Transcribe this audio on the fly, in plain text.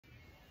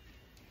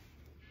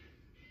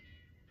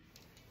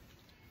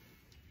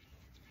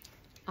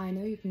I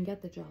know you can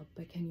get the job,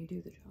 but can you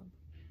do the job?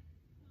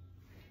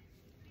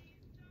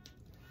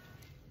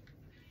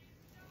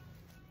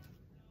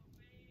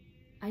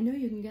 I know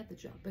you can get the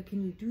job, but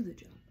can you do the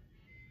job?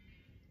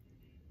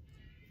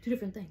 Two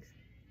different things.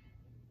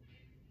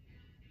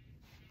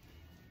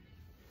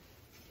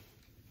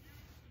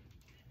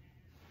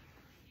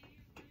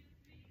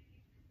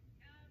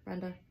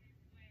 Brenda,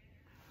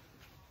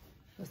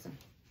 listen,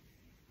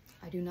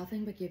 I do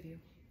nothing but give you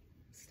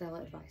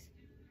stellar advice.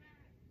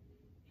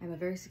 I'm a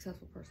very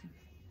successful person.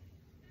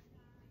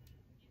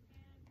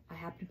 I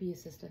happen to be a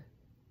sister.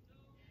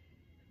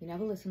 You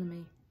never listen to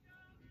me.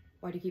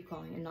 Why do you keep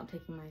calling and not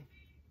taking my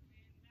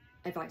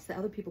advice that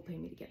other people pay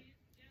me to get?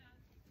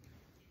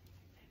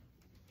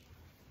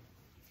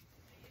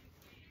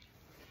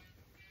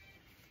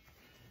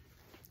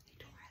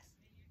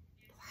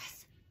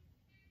 Doris,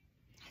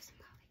 have some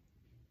coffee.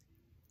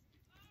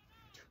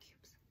 2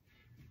 cubes.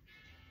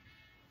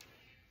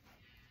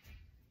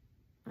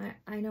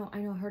 I know,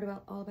 I heard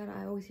all about it.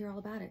 I always hear all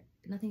about it.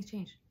 Nothing's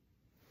changed.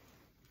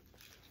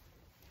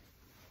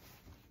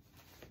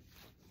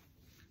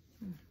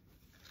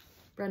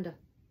 Brenda,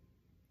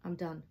 I'm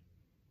done.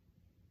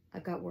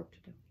 I've got work to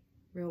do.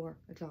 Real work,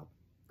 a job,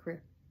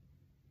 career.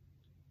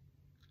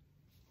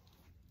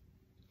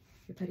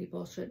 Your petty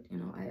bullshit, you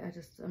know,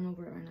 I'm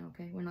over it right now,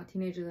 okay? We're not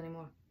teenagers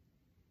anymore.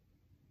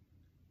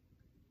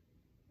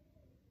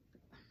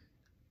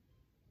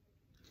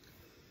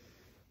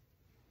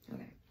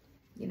 Okay,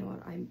 you know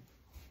what, Alright,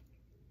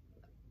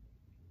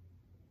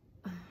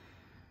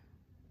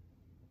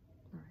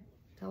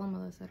 tell him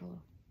Mother said hello.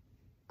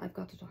 I've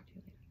got to talk to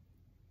you later.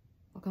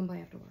 I'll come by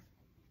after work.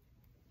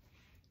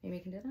 You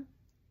making dinner?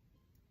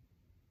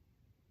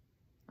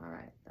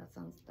 Alright, that's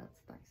nice.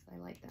 I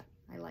like that.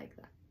 I like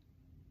that.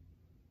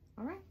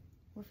 Alright,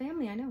 we're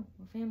family, I know.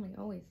 We're family,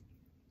 always.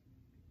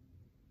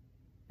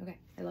 Okay,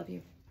 I love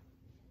you.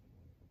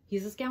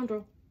 He's a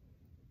scoundrel.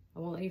 I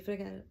won't let you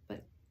forget it,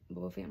 but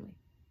we're family.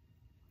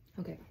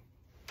 Okay.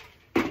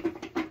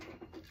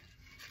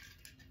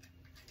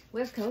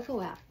 Where's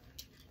Coco at?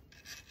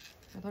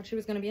 I thought she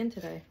was going to be in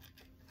today.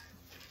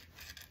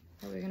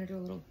 I thought we were going to do a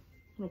little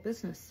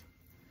business.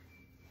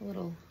 A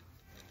little,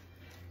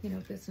 you know,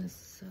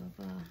 business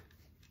of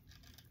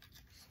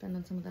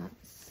spending some of that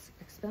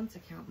expense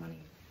account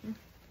money. I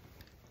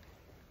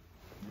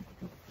could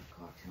go for a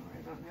cocktail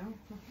right about now.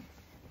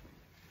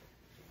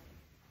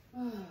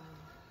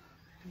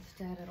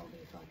 Instead, it'll be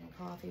fucking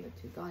coffee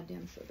with 2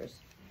 goddamn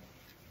sugars.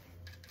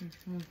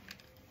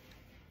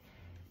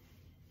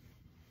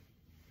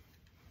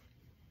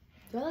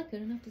 Do I look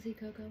good enough to see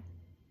Coco? What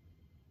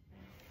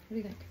do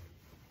you think?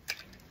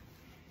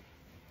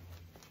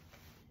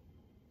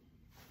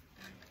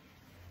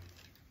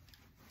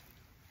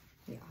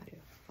 Yeah, I do.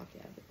 Fuck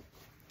yeah, I do.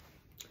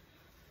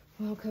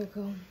 Well,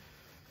 Coco.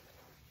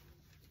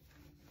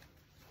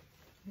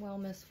 Well,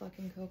 Miss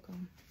fucking Coco.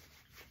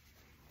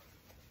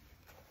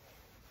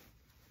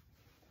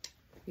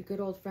 Your good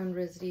old friend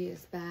Rizdi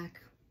is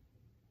back.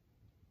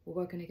 We're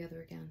working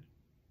together again.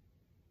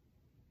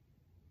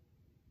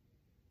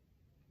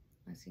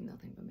 I see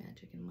nothing but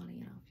magic and money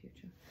in our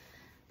future.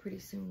 Pretty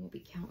soon we'll be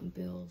counting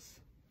bills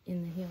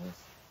in the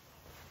hills.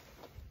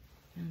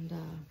 And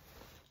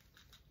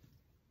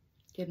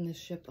getting this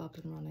ship up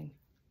and running.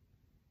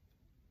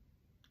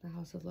 The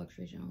House of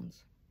Luxury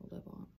Jones will live on.